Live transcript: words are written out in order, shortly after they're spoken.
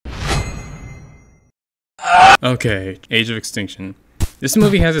Okay, Age of Extinction. This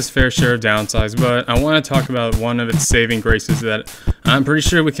movie has its fair share of downsides, but I want to talk about one of its saving graces that I'm pretty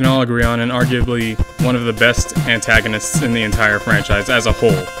sure we can all agree on, and arguably one of the best antagonists in the entire franchise as a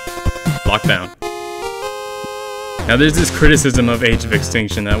whole. Lockdown. Now there's this criticism of Age of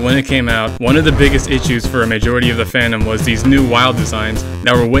Extinction that when it came out, one of the biggest issues for a majority of the fandom was these new wild designs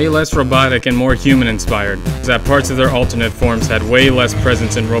that were way less robotic and more human inspired, that parts of their alternate forms had way less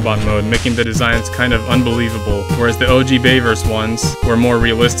presence in robot mode, making the designs kind of unbelievable, whereas the OG Bayverse ones were more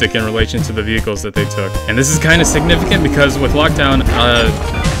realistic in relation to the vehicles that they took. And this is kind of significant because with Lockdown,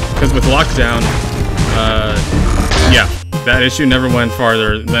 yeah, that issue never went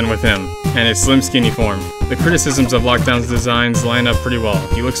farther than with him and his slim skinny form. The criticisms of Lockdown's designs line up pretty well.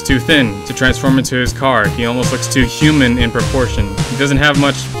 He looks too thin to transform into his car. He almost looks too human in proportion. He doesn't have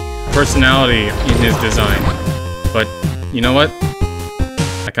much personality in his design. But you know what?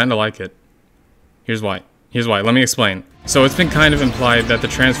 I kinda like it. Here's why. Let me explain. So it's been kind of implied that the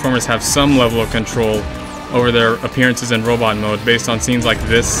Transformers have some level of control over their appearances in robot mode based on scenes like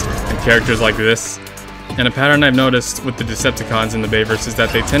this and characters like this. And a pattern I've noticed with the Decepticons in the Bayverse is that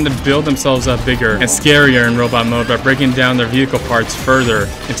they tend to build themselves up bigger and scarier in robot mode by breaking down their vehicle parts further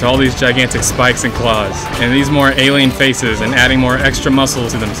into all these gigantic spikes and claws, and these more alien faces and adding more extra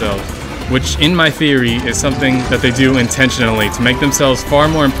muscles to themselves. Which, in my theory, is something that they do intentionally to make themselves far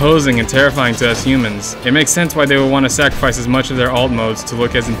more imposing and terrifying to us humans. It makes sense why they would want to sacrifice as much of their alt modes to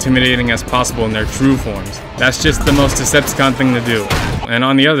look as intimidating as possible in their true forms. That's just the most Decepticon thing to do. And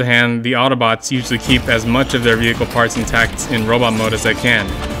on the other hand, the Autobots usually keep as much of their vehicle parts intact in robot mode as they can,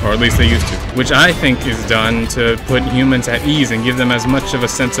 or at least they used to. Which I think is done to put humans at ease and give them as much of a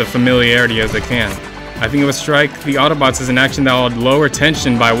sense of familiarity as they can. I think it would strike the Autobots as an action that would lower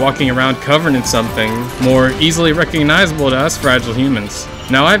tension by walking around covered in something more easily recognizable to us fragile humans.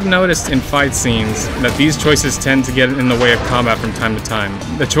 Now I've noticed in fight scenes that these choices tend to get in the way of combat from time to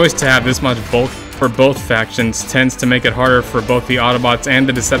time. The choice to have this much bulk for both factions tends to make it harder for both the Autobots and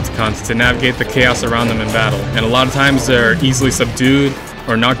the Decepticons to navigate the chaos around them in battle. And a lot of times they're easily subdued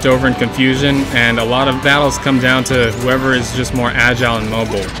or knocked over in confusion, and a lot of battles come down to whoever is just more agile and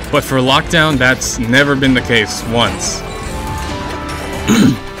mobile. But for Lockdown, that's never been the case once.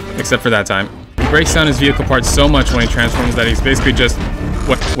 Except for that time. He breaks down his vehicle parts so much when he transforms that he's basically just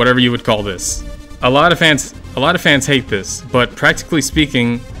whatever you would call this. A lot of fans hate this, but practically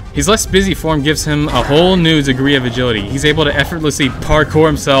speaking, his less busy form gives him a whole new degree of agility. He's able to effortlessly parkour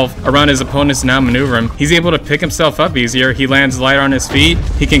himself around his opponents and outmaneuver him. He's able to pick himself up easier. He lands lighter on his feet.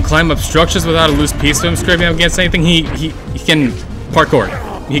 He can climb up structures without a loose piece of him scraping up against anything. He can parkour.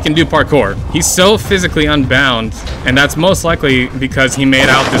 He can do parkour. He's so physically unbound, and that's most likely because he made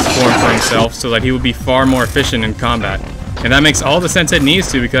out this form for himself so that he would be far more efficient in combat. And that makes all the sense it needs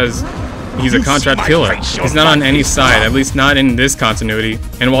to because he's a contract killer. He's not on any side, at least not in this continuity.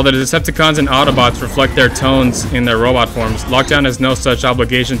 And while the Decepticons and Autobots reflect their tones in their robot forms, Lockdown has no such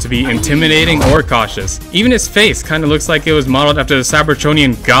obligation to be intimidating or cautious. Even his face kind of looks like it was modeled after the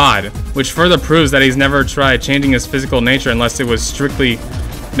Cybertronian god, which further proves that he's never tried changing his physical nature unless it was strictly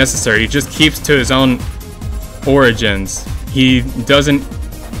necessary. He just keeps to his own origins.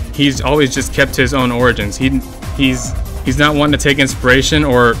 He's always just kept to his own origins. He's not one to take inspiration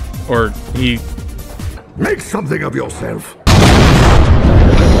or he... Make something of yourself!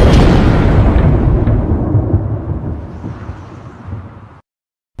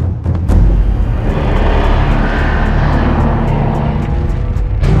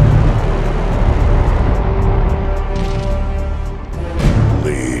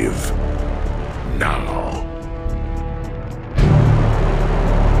 Leave. Now.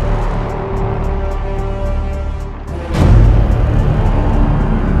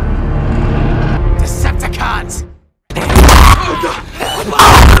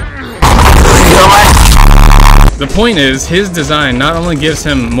 The point is, his design not only gives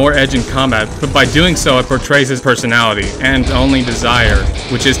him more edge in combat, but by doing so it portrays his personality, and only desire,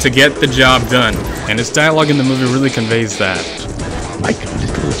 which is to get the job done. And his dialogue in the movie really conveys that. Like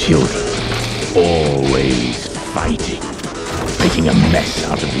little children, always fighting, making a mess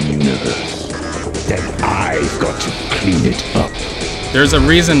out of the universe. Then I've got to clean it up. There's a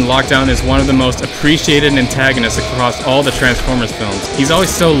reason Lockdown is one of the most appreciated antagonists across all the Transformers films. He's always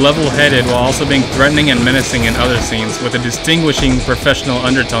so level-headed while also being threatening and menacing in other scenes with a distinguishing professional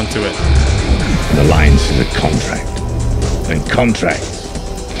undertone to it. An alliance is a contract, and contracts,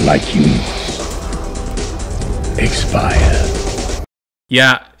 like humans, expire.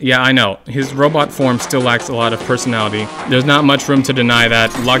 Yeah, I know. His robot form still lacks a lot of personality. There's not much room to deny that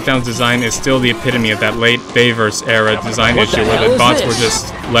Lockdown's design is still the epitome of that late Bayverse era design issue where the bots were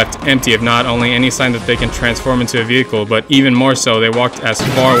just left empty of not only any sign that they can transform into a vehicle, but even more so, they walked as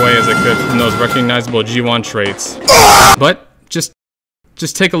far away as they could from those recognizable G1 traits. But just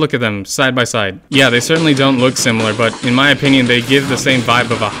take a look at them side by side. Yeah, they certainly don't look similar, but in my opinion, they give the same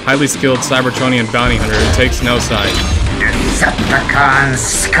vibe of a highly skilled Cybertronian bounty hunter who takes no side. Decepticon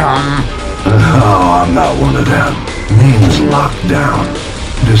scum. Oh, I'm not one of them. Name's Lockdown.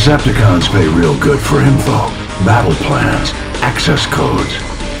 Decepticons pay real good for info, battle plans, access codes.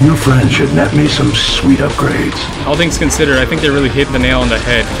 Your friend should net me some sweet upgrades. All things considered, I think they really hit the nail on the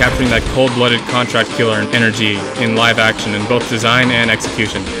head, capturing that cold-blooded contract killer energy in live action in both design and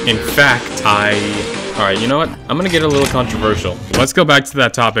execution. In fact, Alright, you know what? I'm gonna get a little controversial. Let's go back to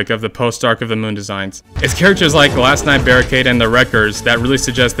that topic of the post-Dark of the Moon designs. It's characters like Last Night Barricade and the Wreckers that really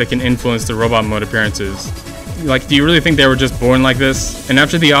suggest they can influence the robot mode appearances. Like, do you really think they were just born like this? And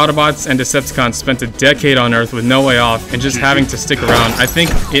after the Autobots and Decepticons spent a decade on Earth with no way off and just having to stick around, I think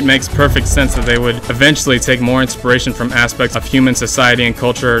it makes perfect sense that they would eventually take more inspiration from aspects of human society and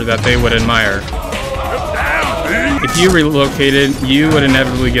culture that they would admire. If you relocated, you would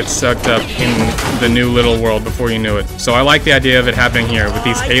inevitably get sucked up in the new little world before you knew it. So I like the idea of it happening here, with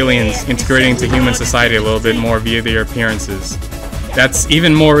these aliens integrating into human society a little bit more via their appearances. That's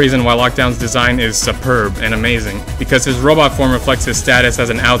even more reason why Lockdown's design is superb and amazing, because his robot form reflects his status as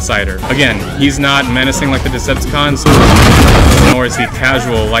an outsider. Again, he's not menacing like the Decepticons, nor is he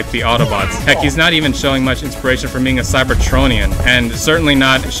casual like the Autobots. Heck, he's not even showing much inspiration from being a Cybertronian, and certainly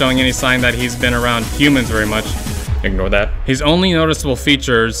not showing any sign that he's been around humans very much. Ignore that. His only noticeable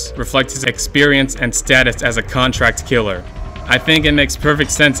features reflect his experience and status as a contract killer. I think it makes perfect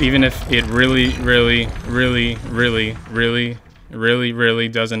sense even if it really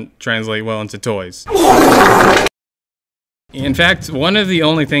doesn't translate well into toys. In fact, one of the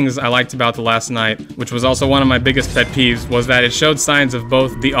only things I liked about The Last Night, which was also one of my biggest pet peeves, was that it showed signs of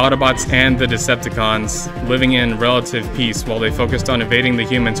both the Autobots and the Decepticons living in relative peace while they focused on evading the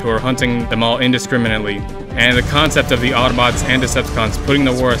humans who were hunting them all indiscriminately. And the concept of the Autobots and Decepticons putting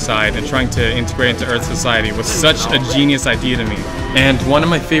the war aside and trying to integrate into Earth society was such a genius idea to me. And one of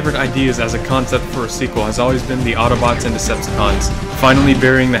my favorite ideas as a concept for a sequel has always been the Autobots and Decepticons finally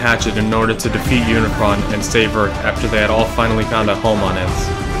burying the hatchet in order to defeat Unicron and save Earth after they had all finally found a home on it.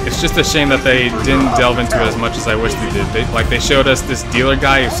 It's just a shame that they didn't delve into it as much as I wish they did. They showed us this dealer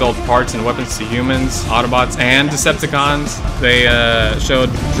guy who sold parts and weapons to humans, Autobots, and Decepticons. They showed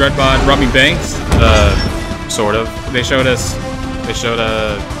Dreadbot robbing banks, sort of. They showed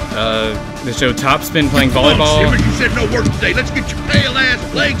Topspin playing volleyball. You said no work today. Let's get your pale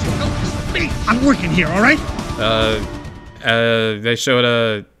ass legs and go to sleep. I'm working here, all right? They showed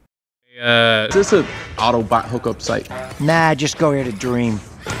a. Is this an Autobot hookup site? Nah, just go here to dream.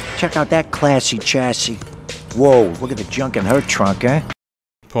 Check out that classy chassis. Whoa, look at the junk in her trunk, eh?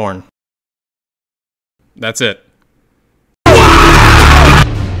 Porn. That's it.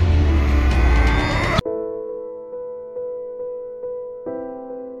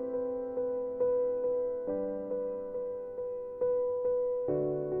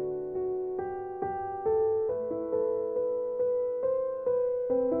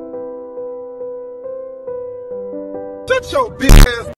 Shut your bitch ass